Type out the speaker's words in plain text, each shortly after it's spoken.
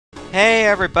Hey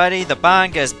everybody, the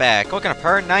Banga's back. Welcome to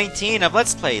part 19 of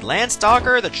Let's Play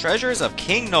Landstalker, The Treasures of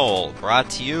King Nole, brought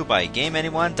to you by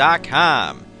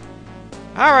GameAnyone.com.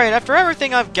 Alright, after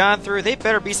everything I've gone through, they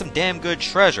better be some damn good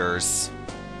treasures.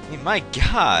 I mean, my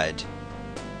god.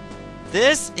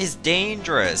 This is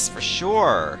dangerous, for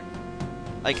sure.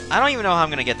 Like, I don't even know how I'm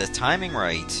gonna get this timing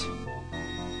right.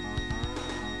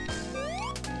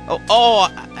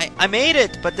 I made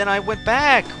it, but then I went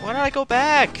back. Why did I go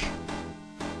back?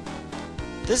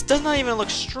 This does not even look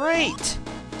straight!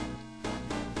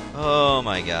 Oh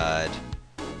my god.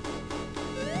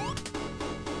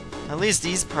 At least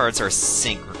these parts are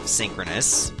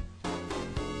synchronous.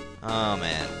 Oh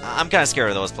man. I'm kinda scared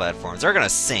of those platforms. They're gonna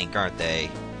sink, aren't they?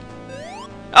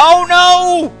 Oh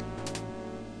no!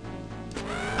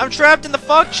 I'm trapped in the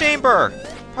fuck chamber!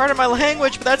 Pardon my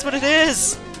language, but that's what it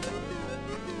is!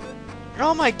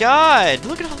 Oh my god!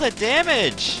 Look at all that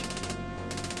damage!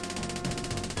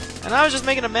 And I was just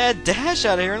making a mad dash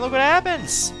out of here, and look what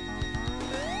happens!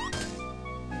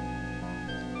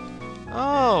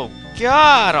 Oh,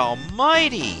 God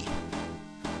almighty!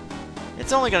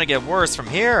 It's only gonna get worse from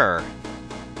here.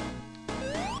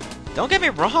 Don't get me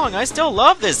wrong, I still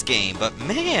love this game, but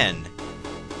man!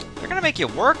 They're gonna make you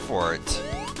work for it.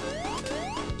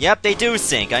 Yep, they do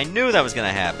sink. I knew that was gonna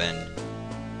happen.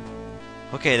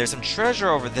 Okay, there's some treasure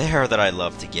over there that I'd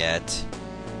love to get.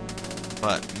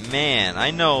 But, man,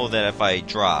 I know that if I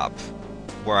drop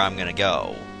where I'm gonna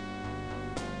go,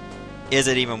 is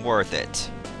it even worth it?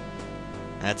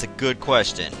 That's a good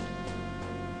question.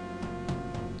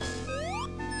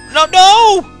 No,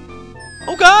 no!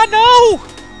 Oh god, no!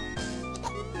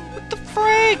 What the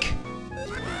frig?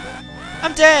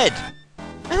 I'm dead!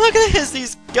 And look at this,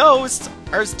 these ghosts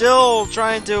are still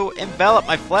trying to envelop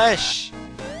my flesh.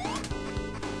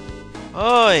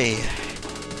 Oy.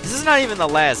 This is not even the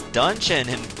last dungeon,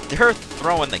 and they're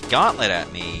throwing the gauntlet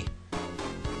at me.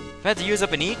 I've had to use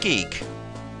up an e-geek.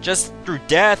 Just through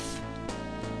death.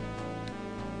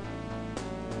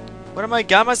 What am I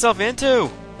got myself into?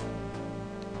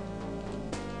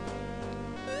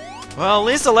 Well, at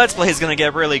least the Let's Play is gonna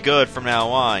get really good from now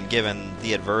on, given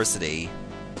the adversity.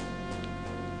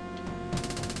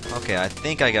 Okay, I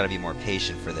think I gotta be more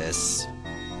patient for this.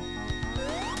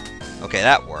 Okay,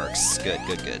 that works. Good,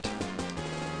 good, good.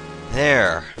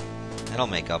 There. That'll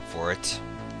make up for it.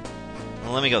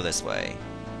 Well, let me go this way.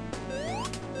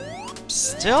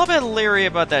 Still a bit leery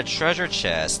about that treasure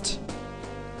chest.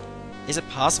 Is it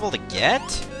possible to get?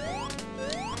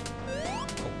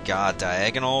 Oh god,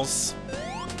 diagonals.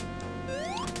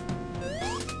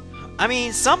 I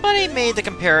mean, somebody made the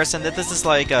comparison that this is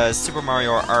like a Super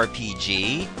Mario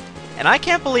RPG, and I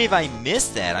can't believe I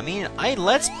missed that. I mean, I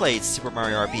Let's Played Super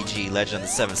Mario RPG Legend of the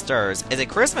 7 Stars as a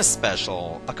Christmas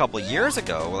special a couple years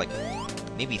ago, like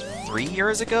maybe 3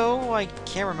 years ago? I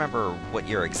can't remember what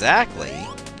year exactly.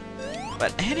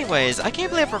 But anyways, I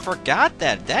can't believe I forgot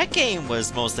that. That game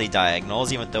was mostly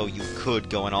diagonals, even though you could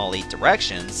go in all 8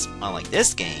 directions, unlike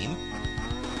this game.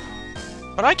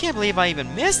 But I can't believe I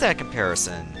even missed that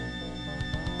comparison.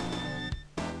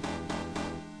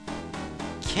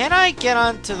 Can I get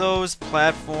onto those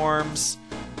platforms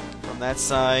from that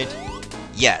side?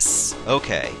 Yes.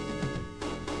 Okay.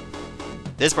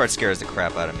 This part scares the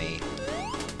crap out of me.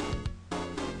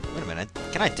 Wait a minute.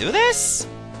 Can I do this?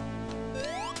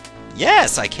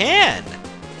 Yes, I can!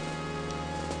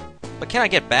 But can I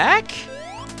get back?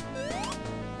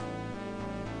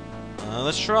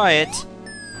 Let's try it.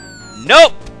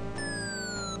 Nope!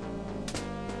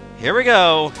 Here we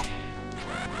go.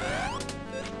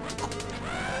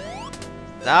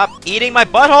 Stop eating my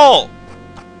butthole!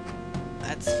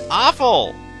 That's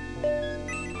awful!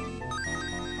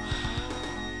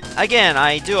 Again,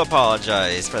 I do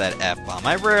apologize for that F-bomb.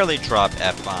 I rarely drop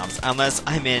F-bombs unless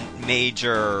I'm in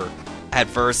major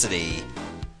adversity,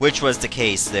 which was the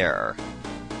case there.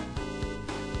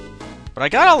 But I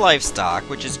got a livestock,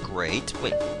 which is great.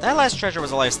 Wait, that last treasure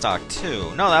was a livestock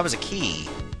too. No, that was a key.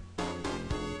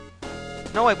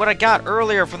 No, wait, what I got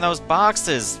earlier from those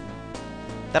boxes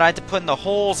that I had to put in the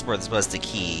holes was the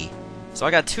key. So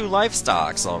I got 2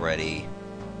 livestocks already.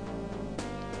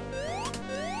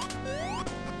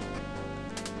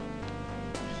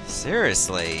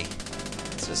 Seriously.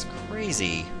 It's just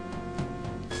crazy.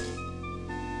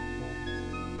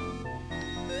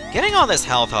 Getting all this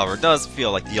health, however, does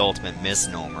feel like the ultimate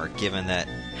misnomer, given that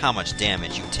how much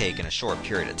damage you take in a short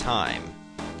period of time.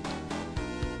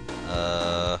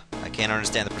 I can't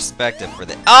understand the perspective for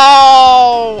the—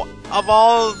 Oh! Of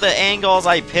all the angles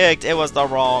I picked, it was the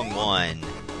wrong one.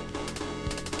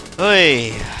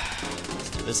 Hey, let's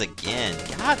do this again.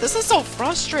 God, this is so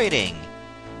frustrating.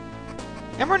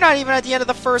 And we're not even at the end of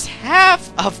the first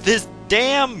half of this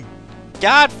damn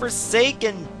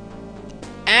godforsaken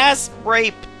ass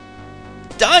rape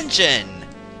dungeon!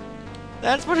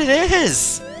 That's what it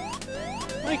is!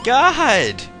 My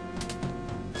god!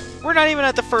 We're not even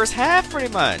at the first half,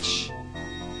 pretty much!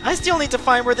 I still need to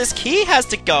find where this key has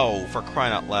to go, for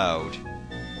crying out loud.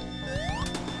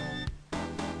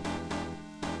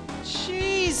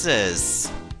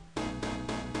 Jesus!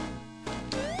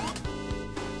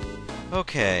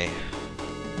 Okay.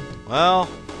 Well,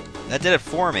 that did it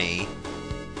for me.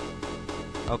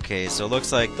 Okay, so it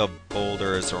looks like the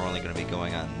boulders are only going to be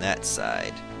going on that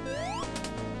side.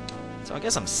 So I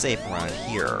guess I'm safe around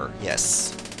here.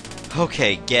 Yes.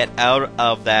 Okay, get out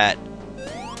of that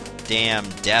damn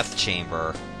death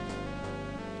chamber.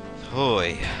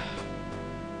 Hoy.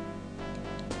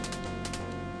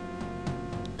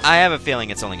 I have a feeling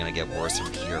it's only going to get worse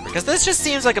from here, because this just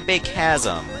seems like a big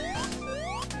chasm.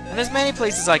 And there's many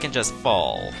places I can just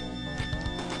fall.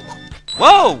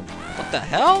 Whoa! What the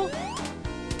hell?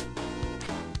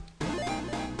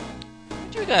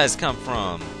 Where'd you guys come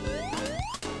from?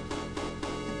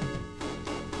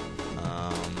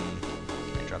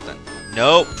 Can I drop that?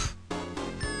 Nope!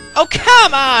 Oh,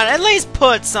 come on! At least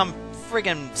put some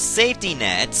friggin' safety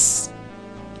nets!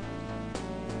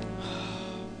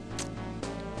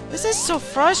 This is so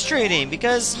frustrating,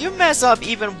 because you mess up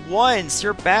even once,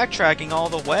 you're backtracking all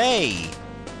the way.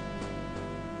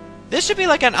 This should be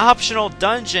like an optional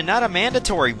dungeon, not a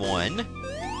mandatory one.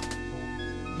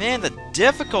 Man, the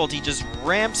difficulty just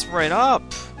ramps right up.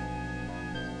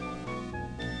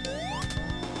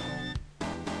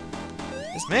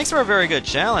 This makes for a very good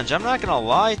challenge, I'm not gonna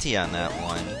lie to you on that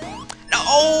one.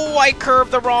 No, I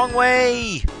curved the wrong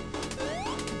way!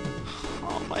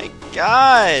 Oh my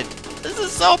god! This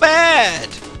is so bad!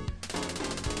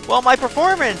 Well, my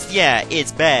performance, yeah,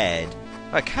 it's bad.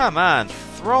 But come on,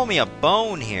 throw me a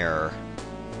bone here.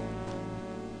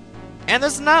 And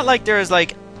it's not like there's,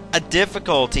 like, a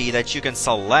difficulty that you can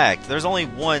select. There's only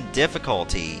one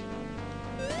difficulty.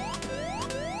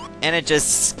 And it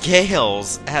just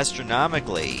scales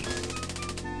astronomically.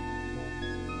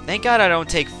 Thank God I don't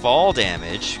take fall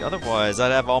damage. Otherwise, I'd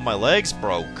have all my legs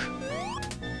broke.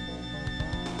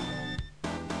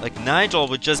 Like, Nigel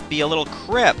would just be a little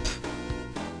crip.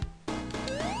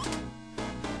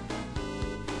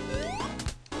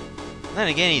 Then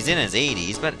again, he's in his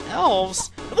 80s, but elves...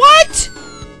 What?!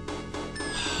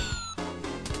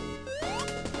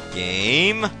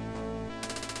 Game?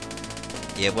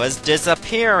 It was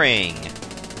disappearing!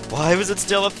 Why was it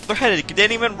still a threat? It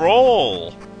didn't even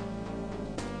roll!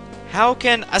 How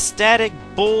can a static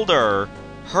boulder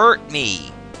hurt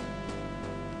me?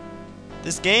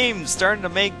 This game's starting to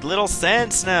make little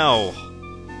sense now.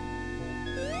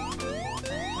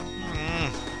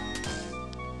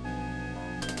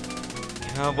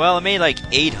 Well, it made like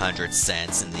 800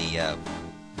 cents in the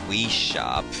Wii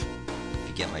shop, if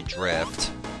you get my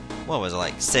drift. What was it,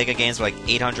 like Sega games were like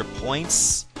 800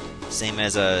 points? Same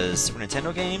as Super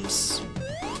Nintendo games?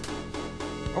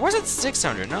 Or was it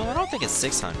 600? No, I don't think it's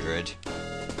 600.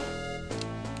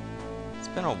 It's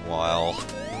been a while.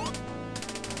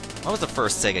 What was the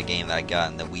first Sega game that I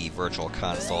got in the Wii Virtual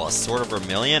Console? A Sword of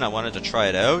Vermilion? I wanted to try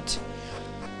it out.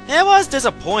 It was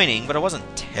disappointing, but it wasn't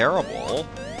terrible.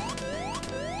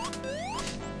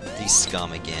 These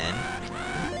scum again.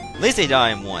 At least they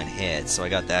die in one hit, so I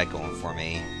got that going for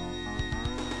me.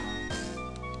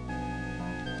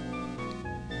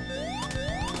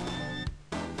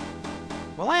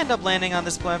 Will I end up landing on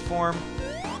this platform?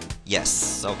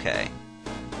 Yes, okay.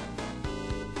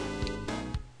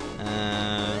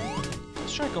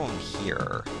 Let's try going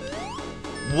here.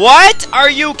 What? Are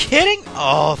you kidding?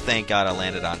 Oh, thank God I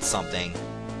landed on something.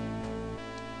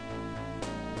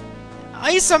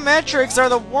 Isometrics are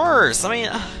the worst. I mean,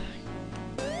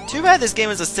 too bad this game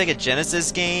is a Sega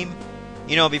Genesis game.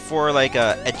 You know, before, like,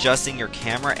 adjusting your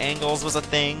camera angles was a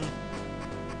thing.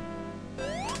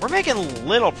 We're making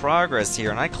little progress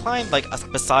here, and I climbed, like,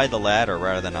 beside the ladder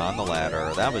rather than on the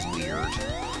ladder. That was weird.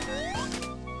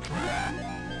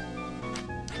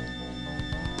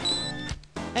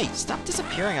 Hey, stop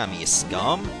disappearing on me, you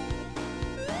scum!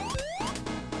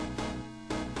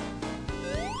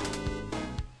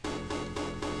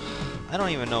 I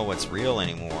don't even know what's real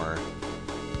anymore.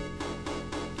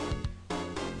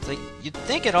 It's like, you'd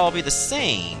think it'd all be the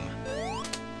same.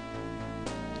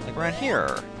 Like around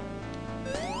here.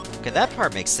 Okay, that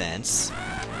part makes sense.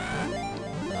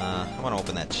 I want to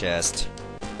open that chest.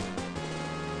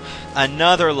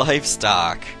 Another life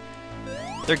stock!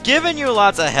 They're giving you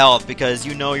lots of health because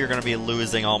you know you're going to be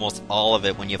losing almost all of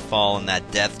it when you fall in that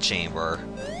death chamber.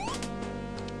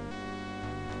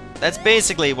 That's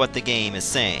basically what the game is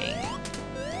saying.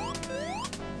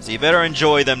 So you better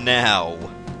enjoy them now.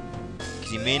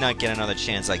 Because you may not get another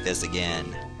chance like this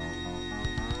again.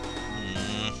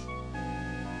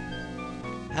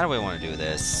 How do we want to do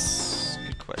this?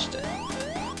 Good question.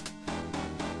 Might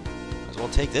as well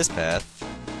take this path.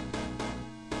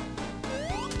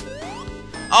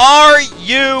 Are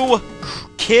you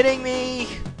kidding me?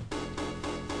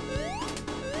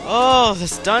 Oh,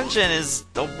 this dungeon is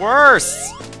the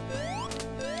worst!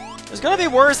 There's gonna be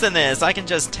worse than this, I can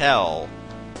just tell.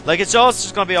 Like, it's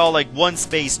just gonna be all, like,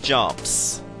 one-space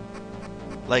jumps.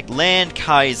 Like, Land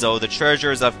Kaizo, the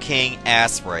Treasures of King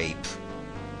Ass Rape.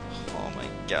 Oh my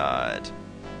god.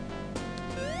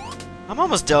 I'm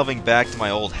almost delving back to my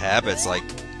old habits, like,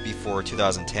 before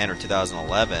 2010 or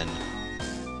 2011.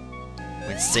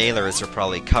 When sailors are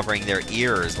probably covering their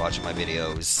ears watching my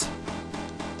videos.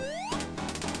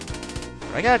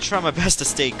 But I gotta try my best to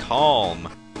stay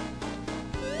calm.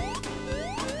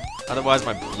 Otherwise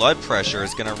my blood pressure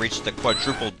is gonna reach the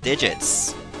quadruple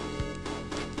digits.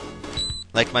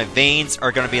 Like my veins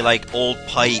are gonna be like old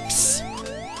pipes.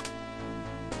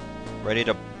 Ready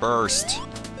to burst.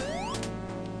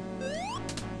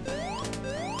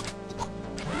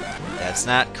 That's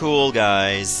not cool,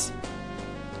 guys.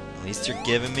 At least you're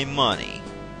giving me money.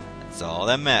 That's all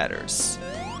that matters.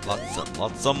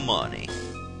 Lots of money.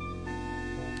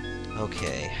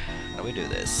 Okay, how do we do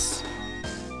this?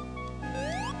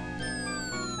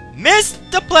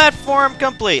 Missed the platform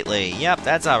completely! Yep,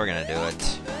 that's how we're gonna do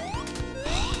it.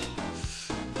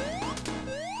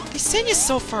 They send you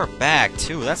so far back,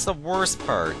 too. That's the worst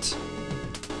part.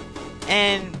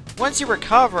 And once you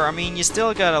recover, I mean, you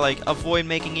still gotta, like, avoid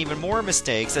making even more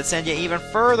mistakes that send you even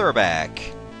further back.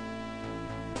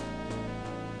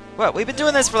 What, we've been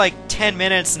doing this for like 10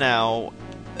 minutes now,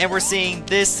 and we're seeing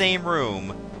this same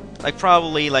room, like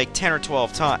probably like 10 or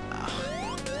 12 times.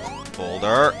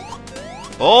 Boulder!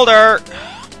 Boulder!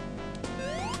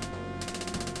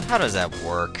 How does that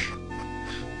work?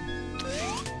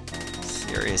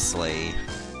 Seriously.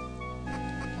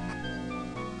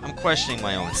 I'm questioning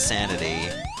my own sanity.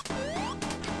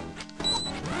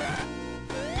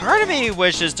 Part of me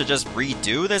wishes to just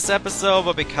redo this episode,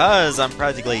 but because I'm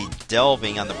practically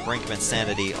delving on the brink of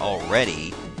insanity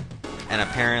already, and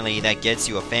apparently that gets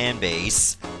you a fan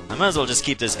base, I might as well just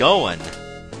keep this going.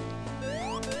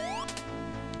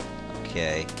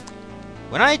 Okay.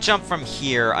 When I jump from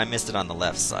here, I missed it on the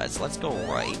left side, so let's go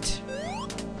right.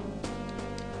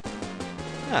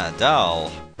 Ah,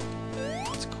 doll.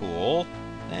 That's cool.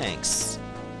 Thanks.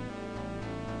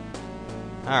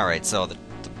 Alright, so the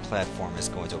platform is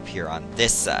going to appear on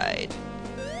this side.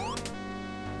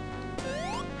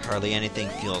 Hardly anything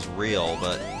feels real,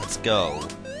 but let's go.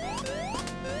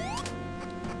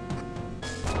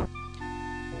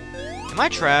 Am I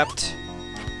trapped?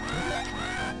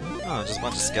 Oh, just a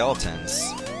bunch of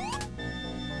skeletons.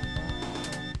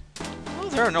 Oh,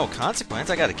 there are no consequences.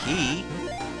 I got a key.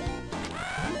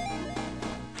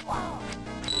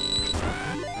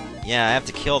 Yeah, I have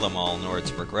to kill them all in order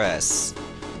to progress.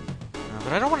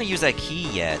 But I don't want to use that key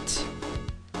yet.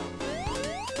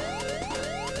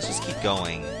 Let's just keep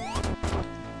going.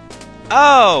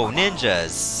 Oh,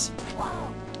 ninjas!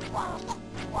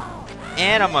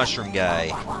 And a mushroom guy.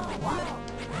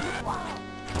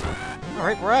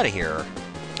 Alright, we're out of here.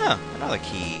 Huh, another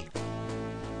key.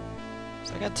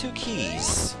 So I got 2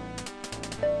 keys.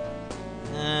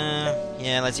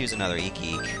 Yeah, let's use another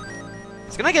e-key.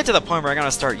 It's gonna get to the point where I'm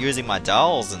gonna start using my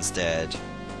dolls instead.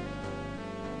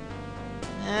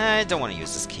 I don't want to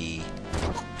use this key.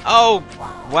 Oh,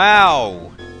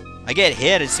 wow! I get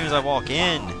hit as soon as I walk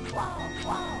in.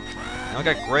 Now I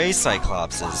got gray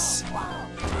Cyclopses.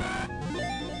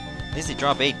 At least they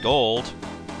drop 8 gold.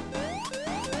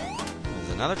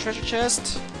 There's another treasure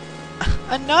chest?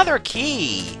 Another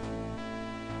key!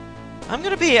 I'm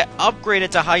gonna be upgraded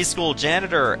to high school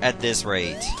janitor at this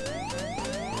rate.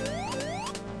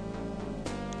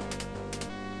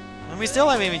 And we still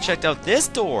haven't even checked out this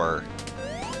door.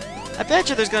 I bet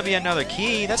you there's gonna be another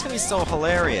key. That's gonna be so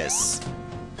hilarious.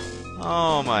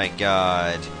 Oh my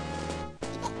god.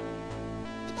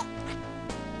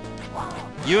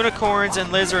 Unicorns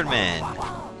and lizard men.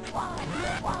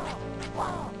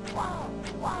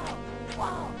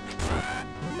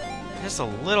 Just a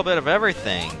little bit of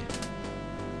everything.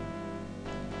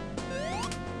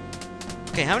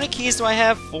 Okay, how many keys do I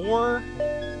have? 4?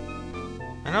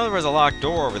 I know there was a locked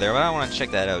door over there, but I don't want to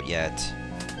check that out yet.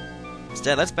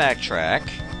 Instead, let's backtrack.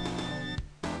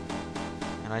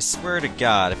 And I swear to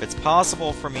God, if it's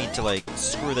possible for me to, like,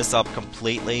 screw this up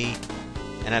completely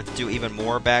and have to do even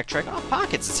more backtrack... Oh,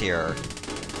 Pockets is here.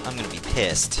 I'm gonna be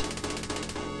pissed.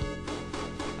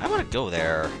 want to go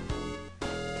there.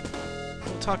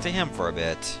 We'll talk to him for a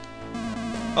bit.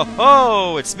 Oh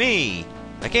ho! It's me!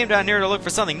 I came down here to look for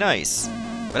something nice.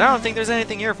 But I don't think there's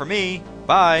anything here for me.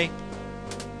 Bye.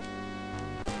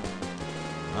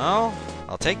 Well,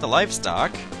 I'll take the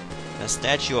livestock. The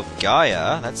Statue of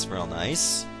Gaia. That's real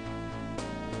nice.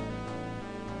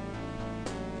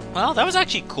 Well, that was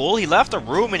actually cool. He left the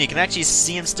room and you can actually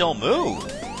see him still move.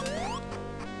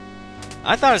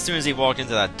 I thought as soon as he walked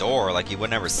into that door, like, you would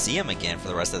never see him again for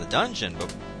the rest of the dungeon,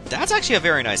 but that's actually a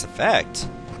very nice effect.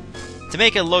 To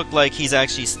make it look like he's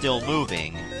actually still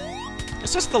moving.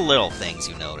 It's just the little things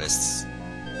you notice.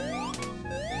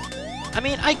 I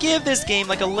mean, I give this game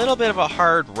like a little bit of a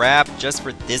hard rap just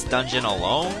for this dungeon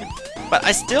alone, but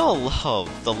I still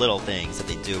love the little things that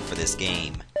they do for this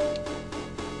game.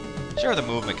 Sure, the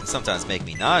movement can sometimes make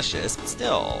me nauseous, but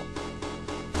still.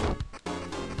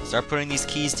 Start putting these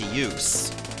keys to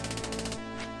use.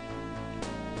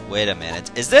 Wait a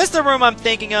minute. Is this the room I'm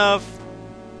thinking of?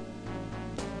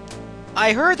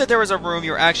 I heard that there was a room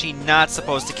you're actually not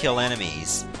supposed to kill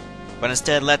enemies, but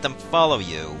instead let them follow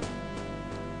you.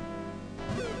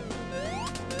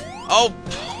 Oh!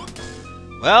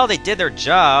 Well, they did their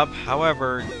job.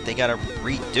 However, they gotta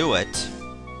redo it.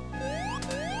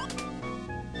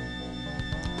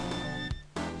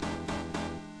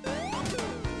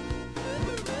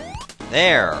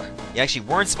 There! You actually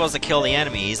weren't supposed to kill the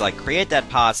enemies, like create that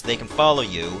pot so they can follow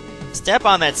you, step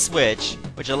on that switch,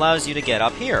 which allows you to get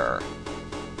up here.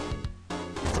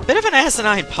 It's a bit of an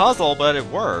asinine puzzle, but it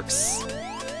works.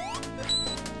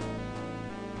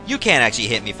 You can't actually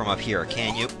hit me from up here,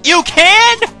 can you? You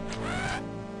can?!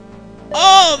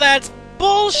 Oh, that's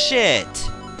bullshit!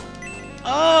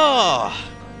 Oh!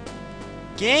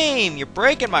 Game, you're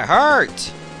breaking my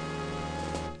heart!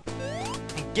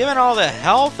 Given all the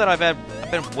health that I've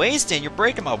been wasting, you're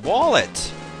breaking my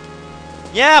wallet.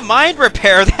 Yeah, mind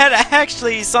repair, that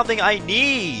actually is something I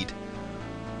need.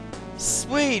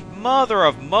 Sweet mother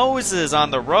of Moses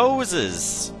on the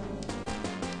roses.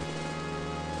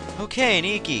 Okay,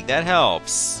 Nikki, that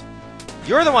helps.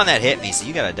 You're the one that hit me, so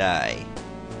you gotta die.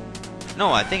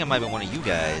 No, I think it might be one of you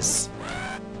guys.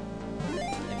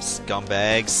 Them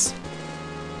scumbags.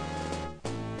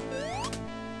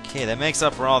 Okay, that makes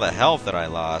up for all the health that I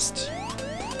lost.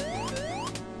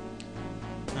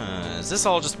 Is this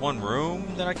all just one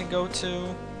room that I can go to?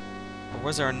 Or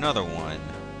was there another one?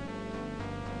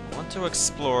 I want to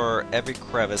explore every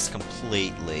crevice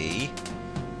completely.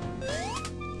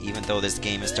 Even though this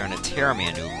game is starting to tear me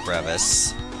a new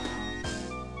crevice.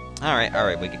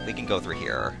 Alright, we can go through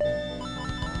here.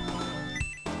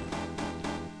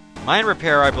 Mind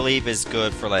repair, I believe, is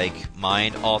good for, like,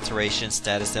 mind alteration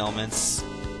status ailments.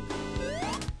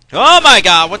 Oh my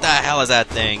god, what the hell is that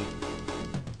thing?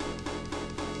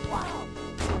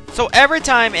 So every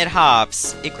time it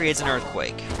hops, it creates an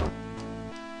earthquake.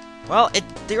 Well,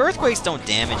 the earthquakes don't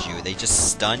damage you, they just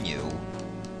stun you.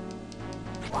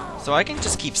 So I can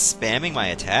just keep spamming my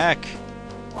attack.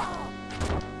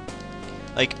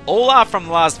 Like, Olaf from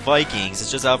The Lost Vikings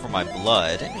is just out for my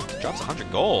blood, and it drops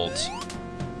 100 gold.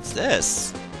 What's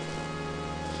this?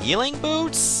 Healing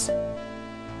boots?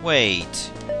 Wait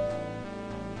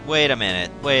a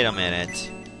minute.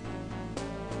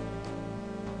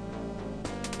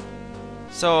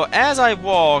 So, as I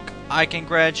walk, I can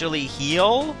gradually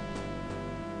heal?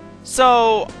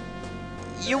 So,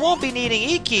 you won't be needing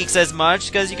e-keeks as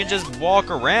much, because you can just walk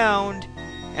around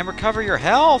and recover your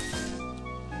health.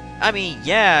 I mean,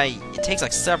 yeah, it takes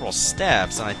like several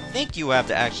steps, and I think you have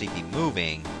to actually be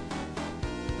moving.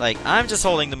 Like, I'm just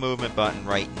holding the movement button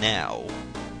right now,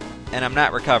 and I'm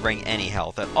not recovering any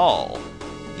health at all.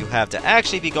 You have to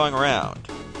actually be going around.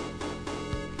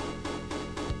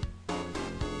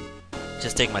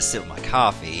 Just take my sip of my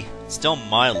coffee. It's still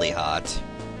mildly hot.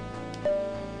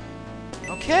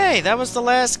 Okay, that was the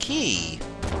last key.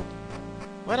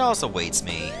 What else awaits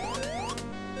me?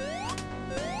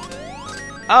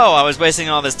 Oh, I was wasting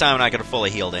all this time and I could have fully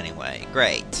healed anyway.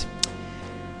 Great.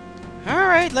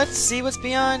 Alright, let's see what's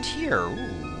beyond here. Ooh.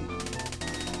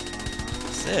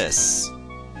 What's this?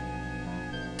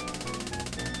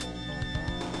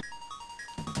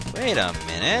 Wait a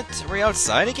minute. Are we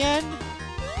outside again?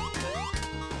 I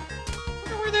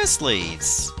wonder where this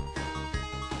leads.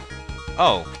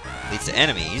 Oh, leads to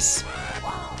enemies.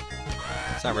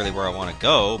 It's not really where I want to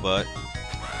go, but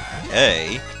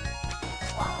okay.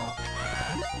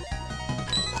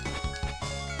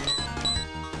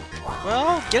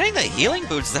 Well, getting the healing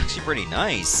boots is actually pretty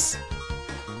nice.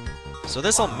 So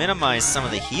this will minimize some of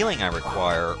the healing I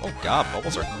require. Oh god,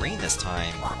 bubbles are green this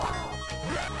time.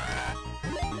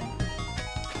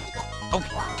 Oh,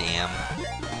 damn.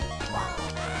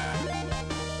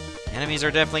 Enemies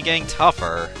are definitely getting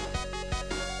tougher.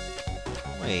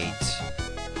 Wait.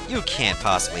 You can't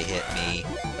possibly hit me,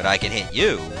 but I can hit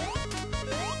you.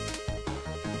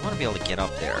 I want to be able to get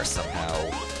up there somehow.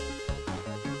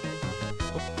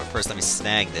 Oh, but first let me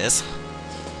snag this.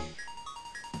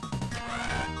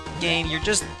 Game, you're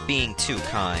just being too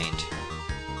kind.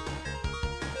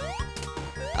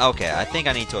 Okay, I think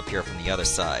I need to appear from the other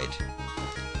side.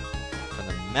 From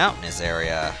the mountainous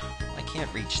area, I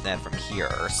can't reach that from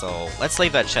here, so let's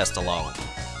leave that chest alone.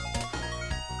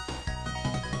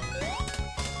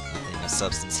 Nothing of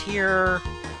substance here.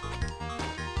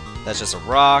 That's just a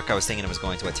rock. I was thinking it was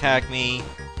going to attack me.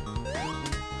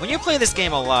 When you play this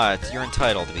game a lot, you're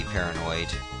entitled to be paranoid.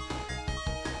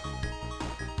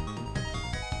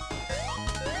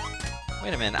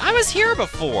 Wait a minute, I was here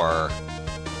before!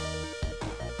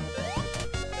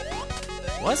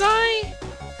 Was I?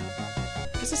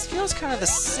 Because this feels kind of the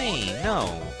same.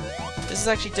 No. This is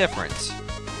actually different.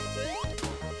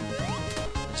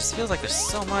 It just feels like there's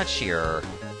so much here.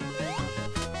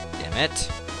 Damn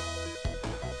it.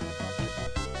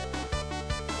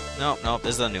 Nope, nope,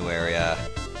 this is a new area.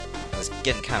 I was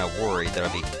getting kind of worried that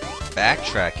I'd be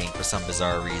backtracking for some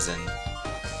bizarre reason.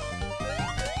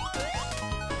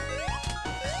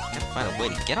 I gotta find a way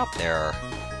to get up there.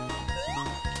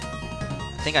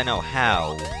 I think I know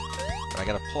how, but I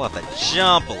gotta pull out that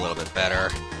jump a little bit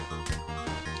better.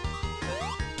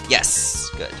 Yes!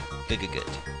 Good. Good, good, good.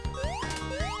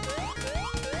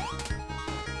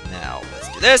 Now,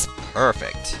 let's do this.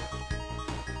 Perfect.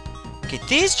 Okay,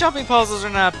 these jumping puzzles are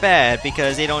not bad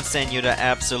because they don't send you to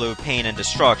absolute pain and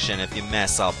destruction if you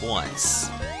mess up once.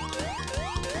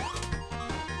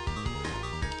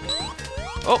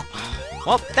 Oh!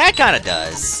 Well, that kinda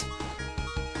does.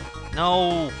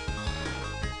 No.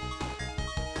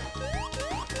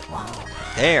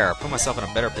 There, put myself in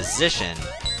a better position.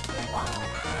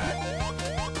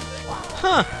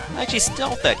 Huh, I actually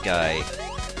stealthed that guy.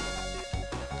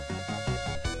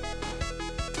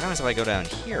 What happens if I go down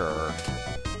here?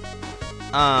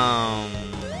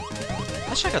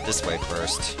 Let's check out this way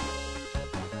first.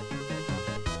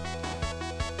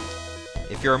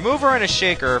 If you're a mover and a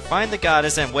shaker, find the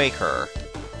goddess and wake her.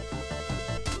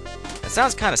 That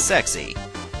sounds kinda sexy.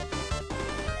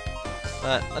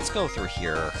 But let's go through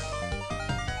here.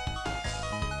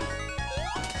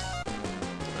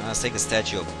 Let's take the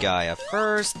Statue of Gaia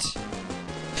first.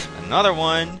 Another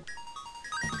one.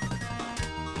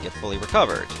 Get fully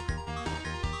recovered.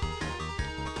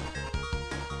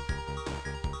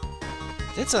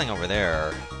 I did something over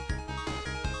there.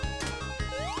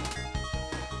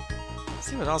 Let's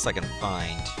see what else I can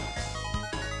find.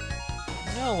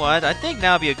 You know what? I think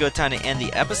now would be a good time to end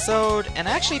the episode. And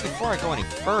actually, before I go any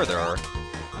further,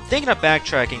 I'm thinking of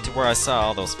backtracking to where I saw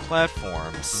all those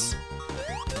platforms.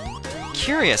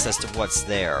 Curious as to what's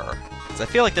there. Because I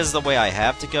feel like this is the way I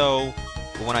have to go,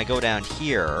 but when I go down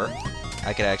here,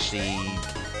 I could actually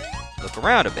look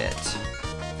around a bit.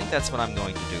 I think that's what I'm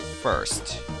going to do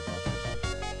first.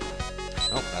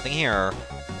 Oh, nothing here.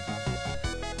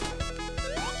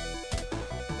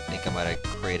 I think I might have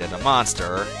created a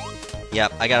monster.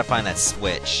 Yep, I gotta find that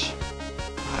switch.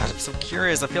 God, I'm so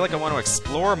curious. I feel like I want to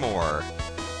explore more.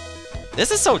 This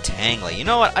is so tangly. You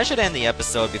know what? I should end the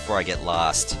episode before I get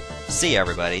lost. See you,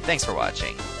 everybody. Thanks for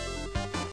watching.